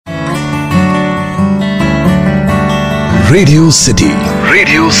Radio city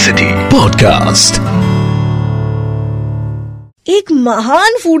podcast. एक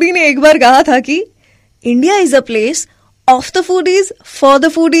महान foodie ने एक बार कहा था कि India is a place of the foodies, for the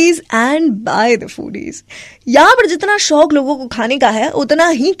foodies and by the foodies. यहाँ पर जितना शौक लोगों को खाने का है उतना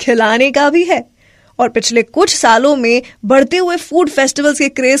ही खिलाने का भी है। और पिछले कुछ सालों में बढ़ते हुए फूड फेस्टिवल्स के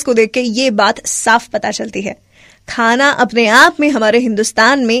क्रेज को देख के ये बात साफ पता चलती है। खाना अपने आप में हमारे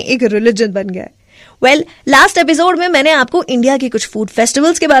हिंदुस्तान में एक रिलीजन बन गया है। लास्ट एपिसोड में मैंने आपको इंडिया के कुछ फूड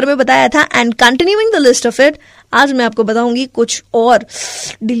फेस्टिवल्स के बारे में बताया था and continuing the list of it, आज मैं आपको बताऊंगी कुछ और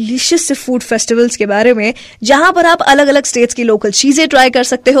डिलीशियस से फूड फेस्टिवल्स के बारे में, जहां पर आप अलग अलग स्टेट्स की लोकल चीजें ट्राई कर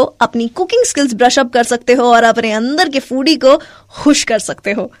सकते हो, अपनी कुकिंग स्किल्स ब्रश अप कर सकते हो और अपने अंदर के फूडी को खुश कर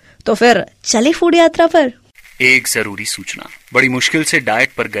सकते हो। तो फिर चले फूड यात्रा पर। एक जरूरी सूचना, बड़ी मुश्किल से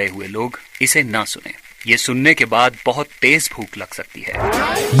डाइट पर गए हुए लोग इसे ना सुने। ये सुनने के बाद बहुत तेज भूख लग सकती है।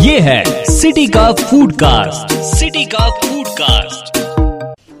 ये है सिटी का फूड कास्ट। सिटी का food cast.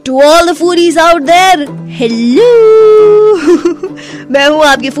 To all the foodies out there, hello. मैं हूँ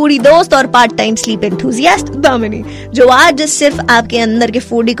आपकी फूडी दोस्त और part time sleep enthusiast Damini, जो आज सिर्फ आपके अंदर के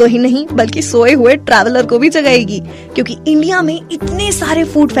फूडी को ही नहीं बल्कि सोए हुए ट्रैवलर को भी जगाएगी। क्योंकि इंडिया में इतने सारे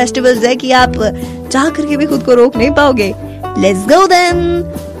फूड फेस्टिवल्स है कि आप चाह करके भी खुद को रोक नहीं पाओगे। Let's go then.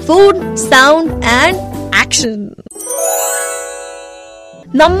 Food, sound and action.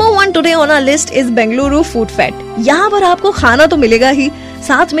 Number 1 today on our list is Bengaluru Food Fest. यहाँ पर आपको खाना तो मिलेगा ही,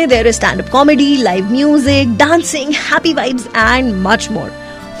 साथ में there is stand-up comedy, live music, dancing, happy vibes and much more.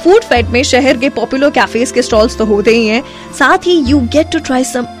 Food fest में शहर के पॉपुलर कैफेज के स्टॉल्स तो होते ही हैं, साथ ही you get to try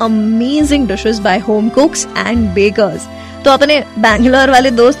some amazing dishes by home cooks and bakers. तो अपने बैंगलोर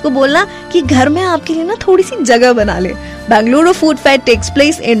वाले दोस्त को बोलना कि घर में आपके लिए ना थोड़ी सी जगह बना ले। Bengaluru food fest takes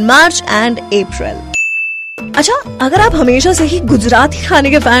place in March and April. अच्छा, अगर आप हमेशा से ही गुजराती खाने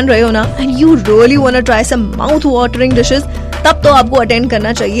के फैन रहे हो ना and you really want to try some mouth watering dishes, तब तो आपको अटेंड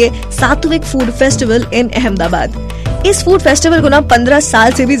करना चाहिए सात्विक फूड फेस्टिवल इन अहमदाबाद। इस फूड फेस्टिवल को ना 15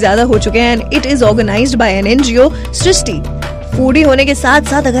 साल से भी ज्यादा हो चुके हैं and it is organised by an NGO Srishti. Foodie होने के साथ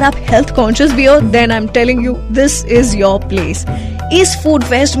साथ अगर आप हेल्थ कॉन्शियस भी हो, then I am telling you this is your place. इस फूड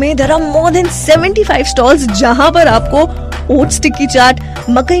फेस्ट में there are more than 75 stalls, जहां पर आपको ओट्स टिक्की चाट,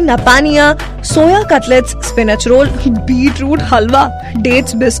 मकई नापानिया, सोया cutlets, spinach role, beet root हलवा,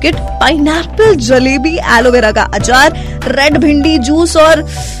 dates biscuit, pineapple jalebi, aloe vera का अचार, रेड भिंडी जूस और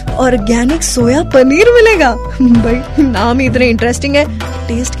ऑर्गेनिक सोया पनीर मिलेगा। भाई नाम ही इतने इंटरेस्टिंग है,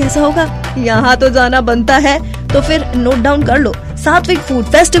 टेस्ट कैसा होगा? यहाँ तो जाना बनता है। तो फिर नोट डाउन कर लो, सात्विक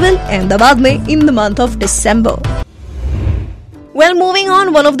फूड फेस्टिवल अहमदाबाद में in the month of December. Well, moving on,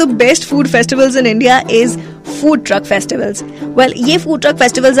 one of the best food festivals in India is food truck festivals. Well, ये food truck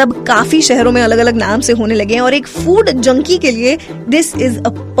festivals अब काफी शहरों में अलग अलग नाम से होने लगे हैं और एक फूड जंकी के लिए this is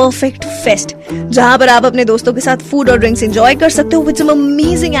a perfect fest, जहाँ पर आप अपने दोस्तों के साथ फूड और ड्रिंक्स एंजॉय कर सकते हो with some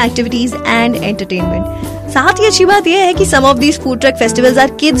amazing activities and entertainment. साथ ही अच्छी बात यह है कि some of these food truck festivals are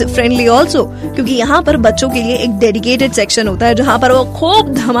kids friendly also, क्योंकि यहाँ पर बच्चों के लिए एक डेडिकेटेड सेक्शन होता है जहाँ पर वो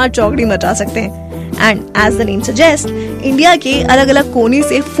खूब धमाल चौकड़ी मचा सकते हैं। And as the name suggest, India के अलग अलग कोने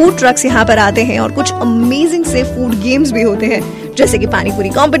से फूड ट्रक्स यहाँ पर आते हैं और कुछ अमेजिंग से फूड गेम्स भी होते हैं, जैसे कि panipuri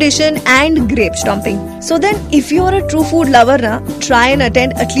competition and grep stomping. So then if you are a true food lover ना, try and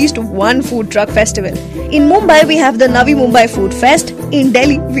attend at least one food truck festival. In Mumbai we have the Navi Mumbai food fest, in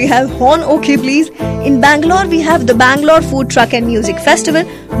Delhi we have horn okay please, in Bangalore we have the Bangalore food truck and music festival,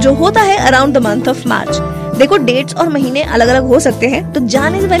 जो होता है around the month of March. देखो, dates और महीने अलग अलग हो सकते हैं, तो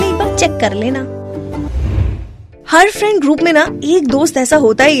जाने से पहले एक बार चेक कर लेना। हर फ्रेंड ग्रुप में ना एक दोस्त ऐसा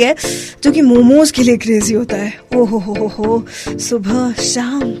होता ही है जो कि मोमोज के लिए क्रेजी होता है। हो, सुबह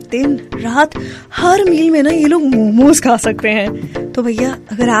शाम दिन रात हर मील में ना ये लोग मोमोज खा सकते हैं। तो भैया,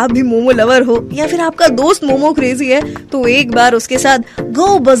 अगर आप भी मोमो लवर हो या फिर आपका दोस्त मोमो क्रेजी है, तो एक बार उसके साथ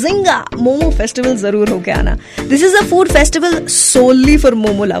गो बजिंगा मोमो फेस्टिवल जरूर होके आना। This is a food festival सोनली for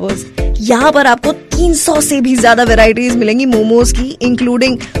momo lovers. यहाँ पर आपको 300 से भी ज्यादा वेराइटीज मिलेंगी मोमोज की,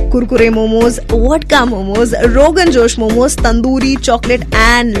 including Kurkure momos, vodka momos, rogan josh momos, tandoori, chocolate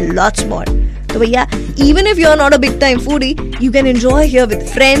and lots more. तो भैया, even if you're not a big time foodie, you can enjoy here with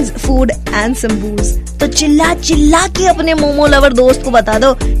friends, food and some booze. तो चिल्ला चिल्ला के अपने मोमो लवर दोस्त को बता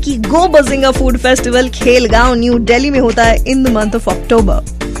दो कि गो Bazinga food festival Khelgaon new Delhi में होता है in the month of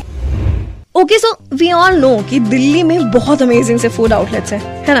October. Okay, so we all know कि दिल्ली में बहुत अमेजिंग से फूड आउटलेट्स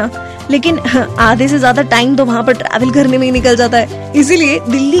है ना, लेकिन आधे से ज्यादा टाइम तो वहाँ पर ट्रैवल करने में ही निकल जाता है। इसीलिए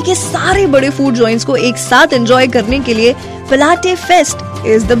दिल्ली के सारे बड़े फूड जॉइंट्स को एक साथ एंजॉय करने के लिए Palate fest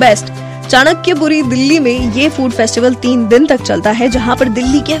is the best. Chanakyapuri Delhi में ये फूड फेस्टिवल 3 दिन तक चलता है, जहाँ पर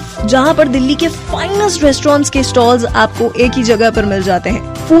दिल्ली के फाइनेस्ट रेस्टोरेंट्स के स्टॉल्स आपको एक ही जगह पर मिल जाते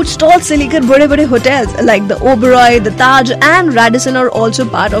हैं। फूड स्टॉल्स से लेकर बड़े बड़े hotels like the Oberoi, the Taj and Radisson are also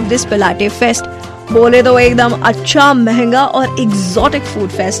part of this पिलाटे fest. बोले तो एकदम अच्छा, महंगा और एग्जॉटिक फूड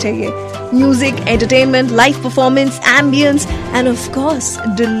फेस्ट है ये। Music, entertainment, live performance, ambience and of course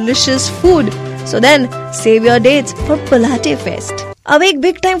delicious food. So then save your dates for Palate fest. अब एक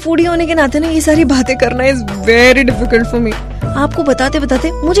बिग टाइम फूडी होने के नाते ना ये सारी बातें करना is very difficult for me. आपको बताते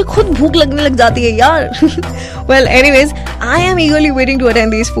बताते मुझे खुद भूख लगने लग जाती है यार। Well anyways, I am eagerly waiting to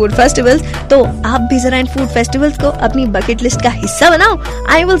attend these food festivals. तो आप भी जरा इन फूड फेस्टिवल्स को अपनी बकेट लिस्ट का हिस्सा बनाओ।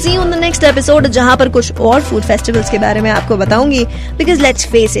 I will see you in the next episode, जहां पर कुछ और फूड फेस्टिवल्स के बारे में आपको बताऊंगी। बिकॉज लेट्स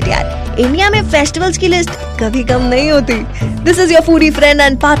फेस इट यार, इंडिया में फेस्टिवल्स की लिस्ट कभी कम नहीं होती। This is your foodie friend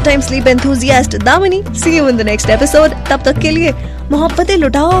and part time sleep enthusiast Damini. C you in the next episode. तब तक के लिए मोहब्बतें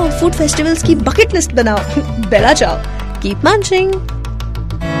लुटाओ, फूड फेस्टिवल्स की बकेट लिस्ट बनाओ। बेला चाओ, keep munching.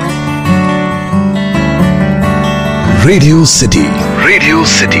 Radio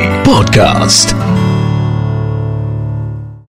City Podcast.